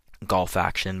golf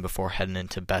action before heading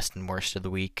into best and worst of the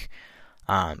week.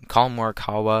 Colin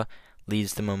Morikawa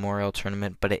leads the Memorial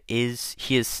Tournament, but he's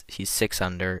 6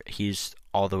 under. He's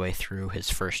all the way through his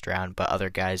first round, but other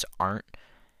guys aren't,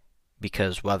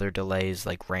 because weather delays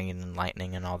like rain and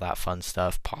lightning and all that fun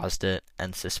stuff paused it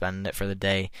and suspended it for the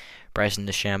day. Bryson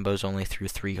DeChambeau's only threw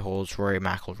 3 holes. Rory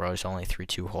McIlroy's only threw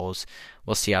 2 holes.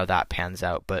 We'll see how that pans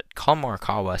out. But Colin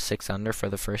Morikawa, 6 under for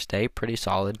the first day. Pretty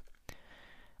solid.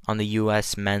 On the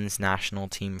U.S. men's national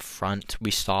team front,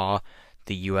 we saw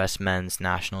the U.S. men's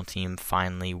national team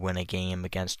finally win a game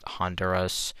against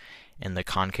Honduras in the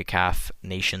CONCACAF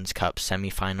Nations Cup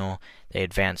semifinal. They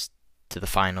advanced to the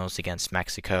finals against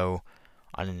Mexico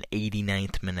on an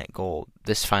 89th minute goal.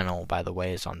 This final, by the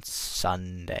way, is on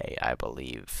Sunday, I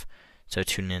believe. So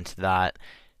tune into that.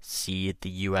 See the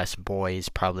U.S. boys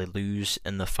probably lose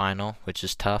in the final, which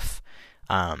is tough.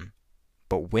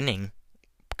 But winning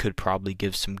could probably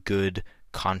give some good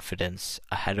confidence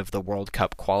ahead of the World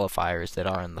Cup qualifiers that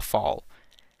are in the fall.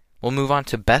 We'll move on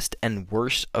to best and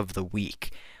worst of the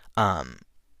week,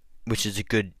 which is a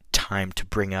good time to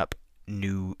bring up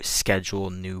new schedule,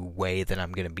 new way that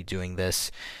I'm going to be doing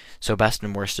this. So best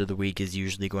and worst of the week is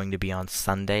usually going to be on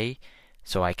Sunday,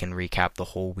 so I can recap the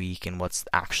whole week and what's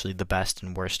actually the best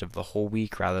and worst of the whole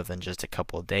week rather than just a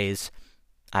couple of days.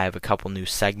 I have a couple new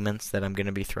segments that I'm going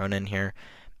to be throwing in here,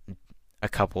 a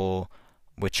couple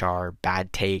which are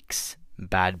bad takes,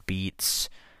 bad beats,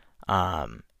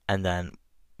 and then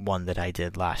one that I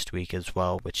did last week as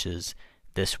well, which is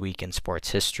This Week in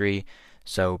Sports History.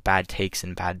 So bad takes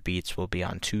and bad beats will be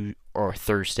on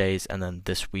Thursdays, and then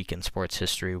This Week in Sports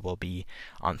History will be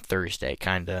on Thursday,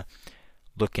 kind of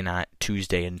looking at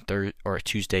Tuesday and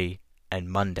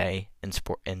Monday in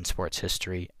sports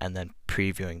history, and then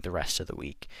previewing the rest of the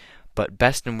week. But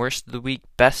best and worst of the week.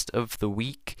 Best of the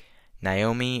week,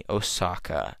 Naomi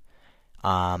Osaka.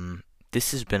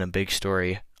 This has been a big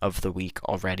story of the week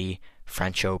already.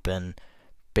 French Open.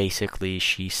 Basically,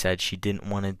 she said she didn't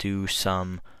want to do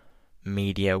some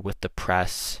media with the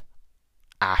press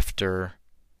after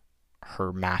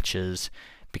her matches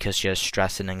because she has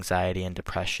stress and anxiety and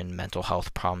depression, mental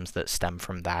health problems that stem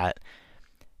from that.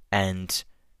 And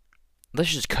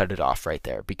let's just cut it off right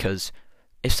there, because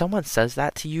if someone says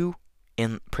that to you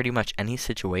in pretty much any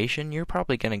situation, you're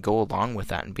probably going to go along with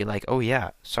that and be like, oh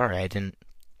yeah, sorry, I didn't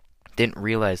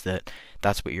realize that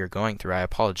that's what you're going through. I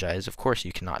apologize. Of course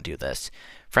you cannot do this.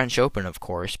 French Open, of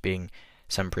course, being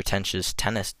some pretentious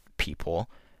tennis people,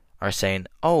 are saying,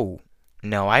 oh,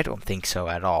 no, I don't think so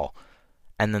at all.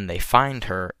 And then they find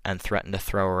her and threaten to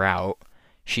throw her out.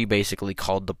 She basically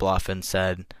called the bluff and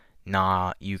said,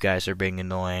 nah, you guys are being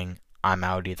annoying. I'm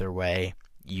out either way.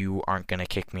 You aren't going to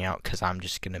kick me out because I'm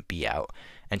just going to be out.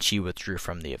 And she withdrew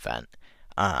from the event.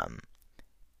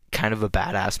 Kind of a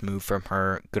badass move from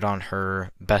her. Good on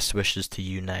her. Best wishes to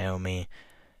you, Naomi.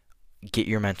 Get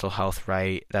your mental health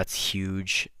right. That's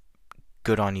huge.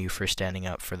 Good on you for standing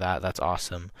up for that. That's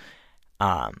awesome.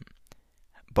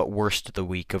 But worst of the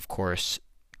week, of course,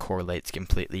 correlates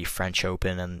completely French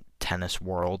Open and tennis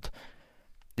world.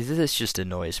 This just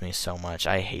annoys me so much.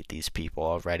 I hate these people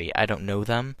already. I don't know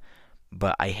them,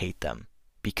 but I hate them.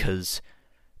 Because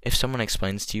if someone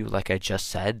explains to you, like I just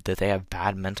said, that they have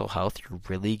bad mental health, you're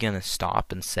really going to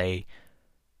stop and say,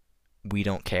 we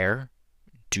don't care?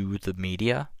 Do the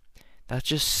media? That's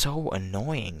just so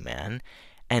annoying, man.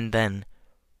 And then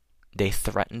they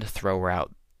threatened to throw her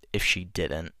out if she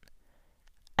didn't.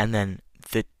 And then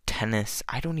the tennis,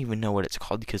 I don't even know what it's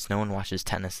called because no one watches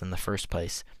tennis in the first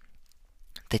place.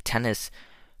 The tennis,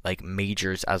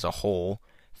 majors as a whole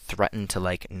threatened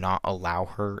to, not allow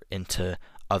her into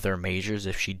other majors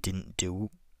if she didn't do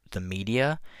the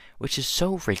media, which is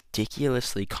so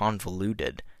ridiculously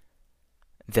convoluted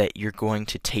that you're going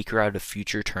to take her out of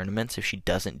future tournaments if she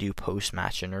doesn't do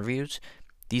post-match interviews.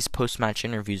 These post-match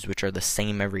interviews, which are the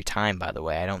same every time, by the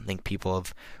way, I don't think people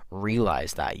have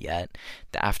realized that yet,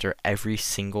 that after every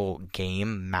single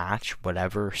game, match,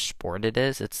 whatever sport it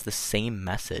is, it's the same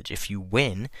message. If you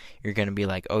win, you're going to be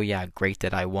like, oh yeah, great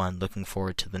that I won, looking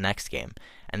forward to the next game.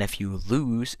 And if you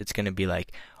lose, it's going to be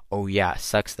like, oh yeah,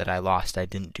 sucks that I lost, I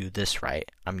didn't do this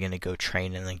right, I'm going to go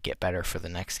train and then get better for the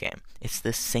next game. It's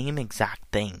the same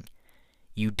exact thing.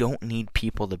 You don't need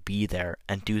people to be there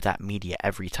and do that media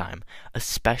every time,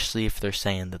 especially if they're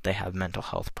saying that they have mental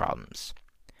health problems.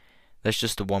 That's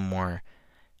just one more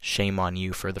shame on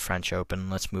you for the French Open.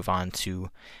 Let's move on to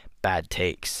bad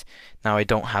takes. Now, I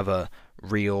don't have a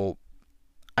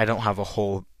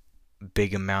whole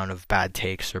big amount of bad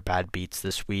takes or bad beats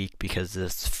this week because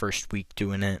this first week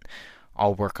doing it.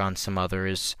 I'll work on some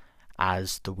others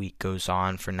as the week goes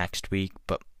on for next week,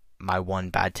 but my one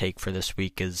bad take for this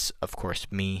week is, of course,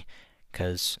 me,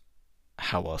 because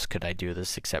how else could I do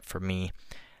this except for me?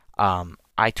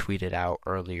 I tweeted out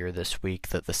earlier this week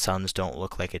that the Suns don't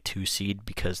look like a 2 seed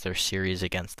because their series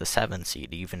against the 7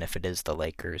 seed, even if it is the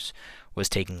Lakers, was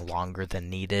taking longer than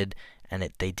needed, and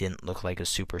they didn't look like a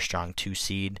super strong 2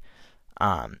 seed,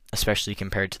 especially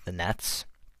compared to the Nets.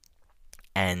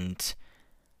 And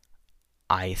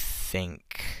I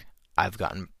think I've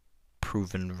gotten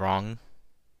proven wrong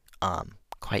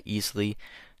quite easily,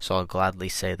 so I'll gladly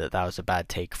say that was a bad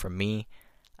take from me.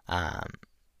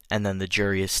 And then the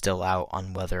jury is still out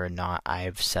on whether or not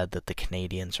I've said that the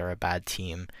Canadians are a bad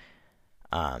team,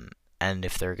 and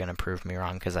if they're going to prove me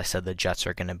wrong, because I said the Jets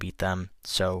are going to beat them.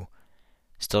 So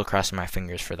still crossing my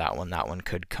fingers for that one. That one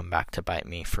could come back to bite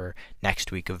me for next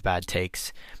week of bad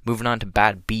takes. Moving on to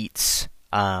bad beats.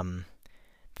 The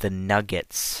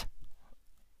Nuggets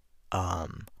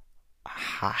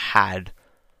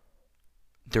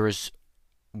there was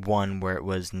one where it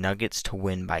was Nuggets to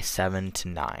win by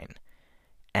 7-9.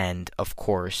 And, of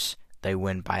course, they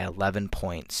win by 11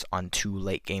 points on 2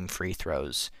 late-game free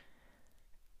throws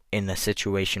in a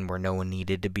situation where no one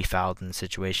needed to be fouled, in a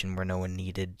situation where no one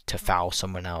needed to foul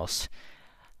someone else.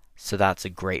 So that's a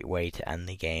great way to end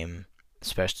the game,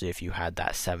 especially if you had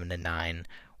that 7-9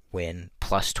 win,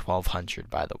 plus 1,200,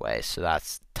 by the way. So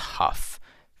that's tough,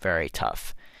 very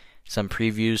tough. some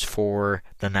previews for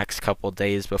the next couple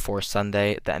days before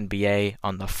Sunday, the NBA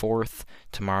on the 4th.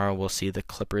 Tomorrow we'll see the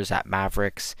Clippers at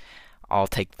Mavericks. I'll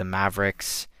take the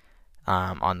Mavericks.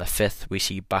 On the 5th, we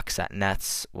see Bucks at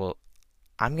Nets. Well,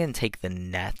 I'm going to take the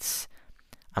Nets.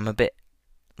 I'm a bit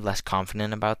less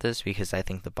confident about this because I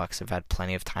think the Bucks have had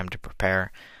plenty of time to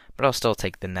prepare, but I'll still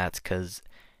take the Nets because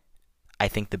I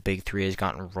think the big three has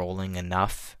gotten rolling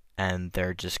enough and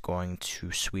they're just going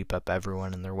to sweep up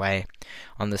everyone in their way.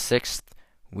 On the 6th,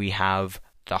 we have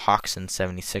the Hawks and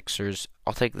 76ers.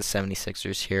 I'll take the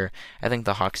 76ers here. I think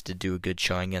the Hawks did do a good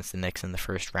showing against the Knicks in the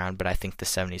first round, but I think the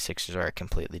 76ers are a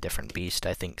completely different beast.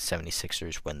 I think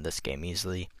 76ers win this game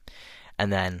easily.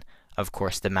 And then, of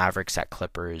course, the Mavericks at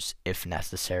Clippers, if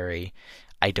necessary.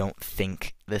 I don't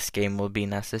think this game will be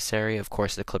necessary. Of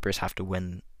course, the Clippers have to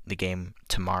win the game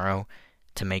tomorrow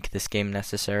to make this game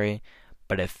necessary.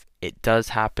 But if it does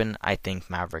happen, I think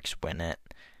Mavericks win it.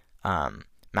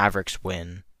 Mavericks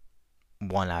win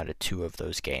 1 out of 2 of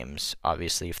those games.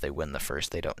 Obviously, if they win the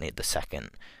first, they don't need the second.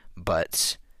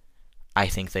 But I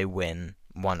think they win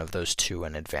one of those 2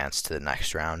 and advance to the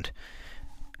next round.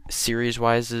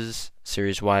 Series-wise,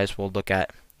 we'll look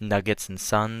at Nuggets and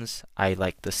Suns. I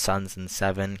like the Suns in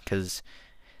 7 because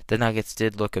the Nuggets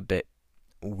did look a bit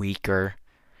weaker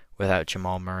without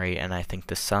Jamal Murray, and I think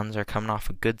the Suns are coming off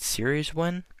a good series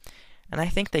win, and I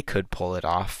think they could pull it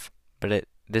off, but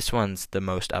this one's the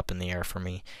most up in the air for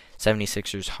me.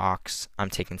 76ers, Hawks, I'm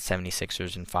taking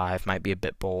 76ers in 5, might be a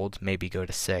bit bold, maybe go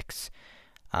to 6,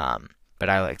 but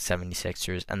I like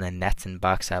 76ers, and then Nets and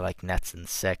Bucks, I like Nets in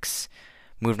 6.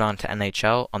 Moving on to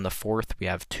NHL, on the 4th, we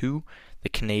have 2, the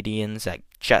Canadians at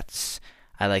Jets.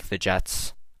 I like the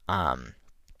Jets.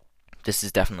 This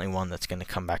is definitely one that's going to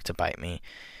come back to bite me,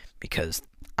 because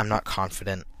I'm not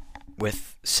confident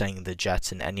with saying the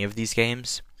Jets in any of these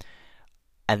games.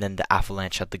 And then the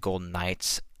Avalanche at the Golden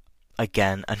Knights.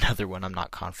 Again, another one I'm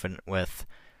not confident with.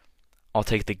 I'll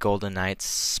take the Golden Knights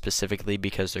specifically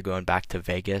because they're going back to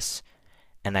Vegas.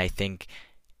 And I think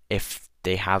if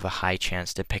they have a high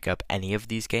chance to pick up any of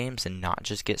these games and not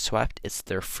just get swept, it's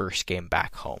their first game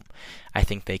back home. I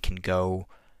think they can go,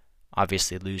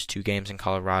 obviously lose 2 games in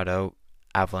Colorado,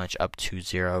 Avalanche up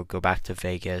 2-0, go back to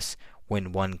Vegas,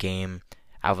 win 1 game,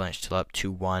 Avalanche still up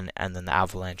 2-1, and then the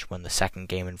Avalanche win the second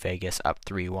game in Vegas up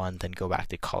 3-1, then go back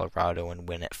to Colorado and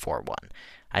win it 4-1.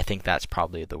 I think that's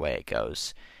probably the way it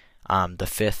goes. The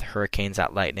 5th, Hurricanes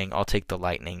at Lightning. I'll take the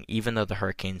Lightning. Even though the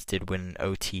Hurricanes did win an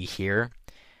OT here,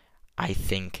 I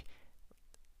think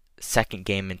second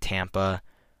game in Tampa,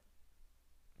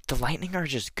 the Lightning are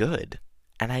just good.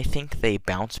 And I think they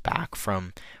bounce back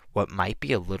from what might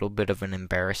be a little bit of an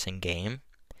embarrassing game.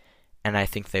 And I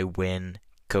think they win,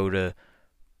 go to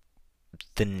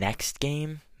the next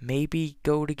game, maybe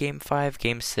go to Game 5,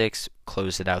 Game 6,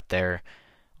 close it out there.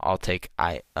 I'll take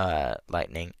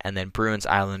Lightning. And then Bruins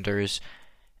Islanders.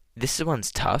 This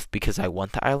one's tough because I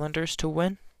want the Islanders to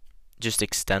win, just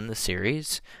extend the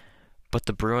series. But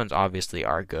the Bruins obviously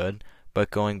are good.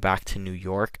 But going back to New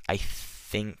York, I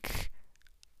think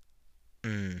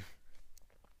I'll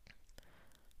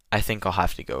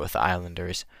have to go with the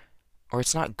Islanders. Or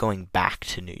it's not going back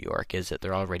to New York, is it?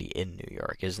 They're already in New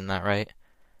York, isn't that right?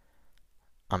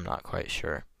 I'm not quite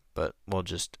sure, but we'll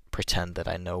just pretend that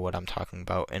I know what I'm talking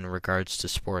about in regards to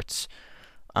sports.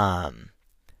 And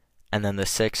then the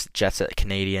 6th, Jets at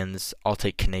Canadians. I'll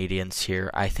take Canadians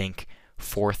here. I think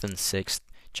 4th and 6th,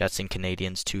 Jets and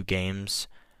Canadians, 2 games.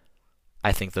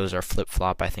 I think those are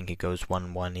flip-flop. I think it goes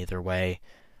 1-1 either way.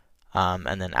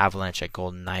 And then Avalanche at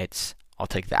Golden Knights. I'll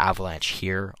take the Avalanche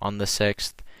here on the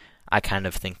 6th. I kind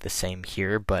of think the same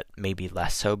here, but maybe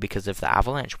less so, because if the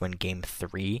Avalanche win Game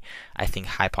 3, I think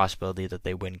high possibility that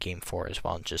they win Game 4 as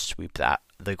well and just sweep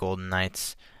the Golden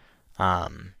Knights.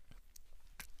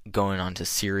 Going on to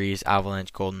series,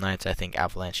 Avalanche, Golden Knights, I think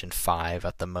Avalanche in 5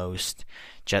 at the most.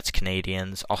 Jets,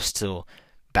 Canadians, I'll still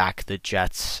back the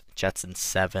Jets in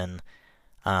 7.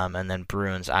 And then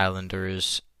Bruins,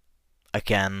 Islanders.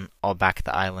 Again, I'll back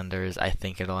the Islanders. I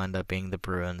think it'll end up being the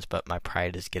Bruins, but my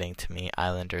pride is getting to me.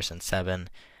 Islanders in 7.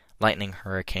 Lightning,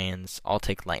 Hurricanes. I'll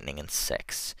take Lightning in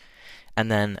 6. And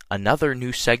then another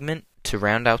new segment to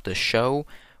round out the show.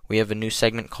 We have a new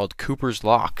segment called Cooper's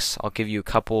Locks. I'll give you a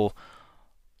couple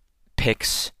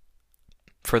picks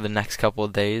for the next couple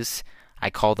of days. I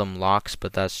call them locks,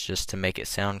 but that's just to make it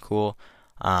sound cool.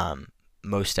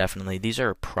 Most definitely, these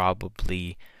are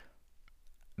probably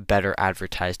better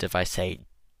advertised if I say,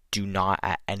 do not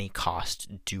at any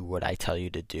cost do what I tell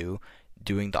you to do.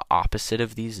 Doing the opposite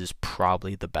of these is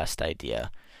probably the best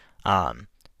idea. So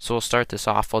we'll start this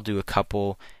off. I'll do a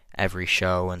couple every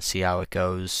show and see how it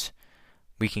goes.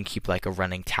 we can keep like a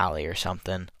running tally or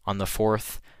something. On the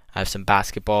fourth, I have some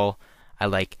basketball. I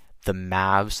like the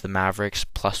Mavericks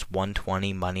plus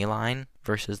 120 money line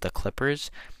versus the Clippers.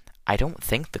 I don't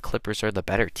think the Clippers are the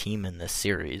better team in this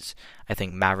series. I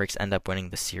think Mavericks end up winning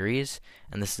the series,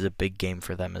 and this is a big game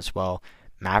for them as well.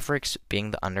 Mavericks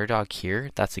being the underdog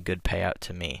here, that's a good payout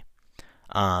to me.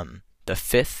 The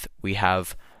fifth, we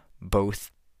have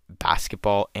both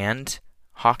basketball and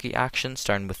hockey action,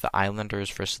 starting with the Islanders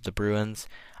versus the Bruins.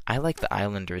 I like the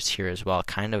Islanders here as well,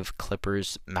 kind of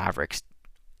Clippers Mavericks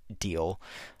deal.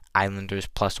 Islanders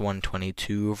plus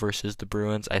 122 versus the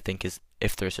Bruins, I think is,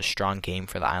 if there's a strong game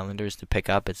for the Islanders to pick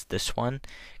up, it's this one,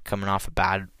 coming off a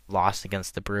bad loss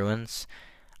against the Bruins.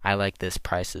 I like this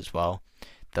price as well.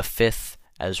 The fifth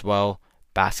as well,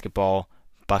 basketball,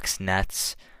 Bucks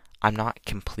Nets. I'm not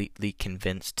completely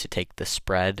convinced to take the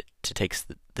spread, to take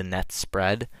the Nets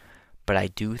spread, but I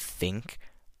do think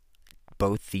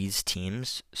both these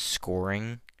teams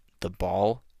scoring the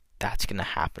ball, that's going to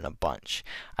happen a bunch.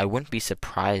 I wouldn't be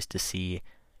surprised to see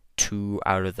 2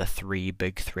 out of the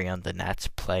big three on the Nets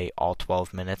play all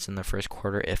 12 minutes in the first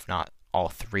quarter, if not all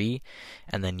 3,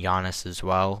 and then Giannis as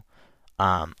well.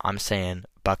 I'm saying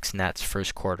Bucks Nets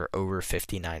first quarter over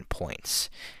 59 points.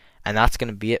 And that's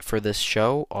going to be it for this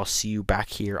show. I'll see you back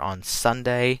here on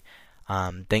Sunday.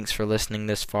 Thanks for listening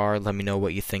this far. Let me know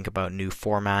what you think about new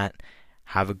format.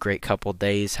 Have a great couple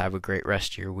days. Have a great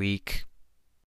rest of your week.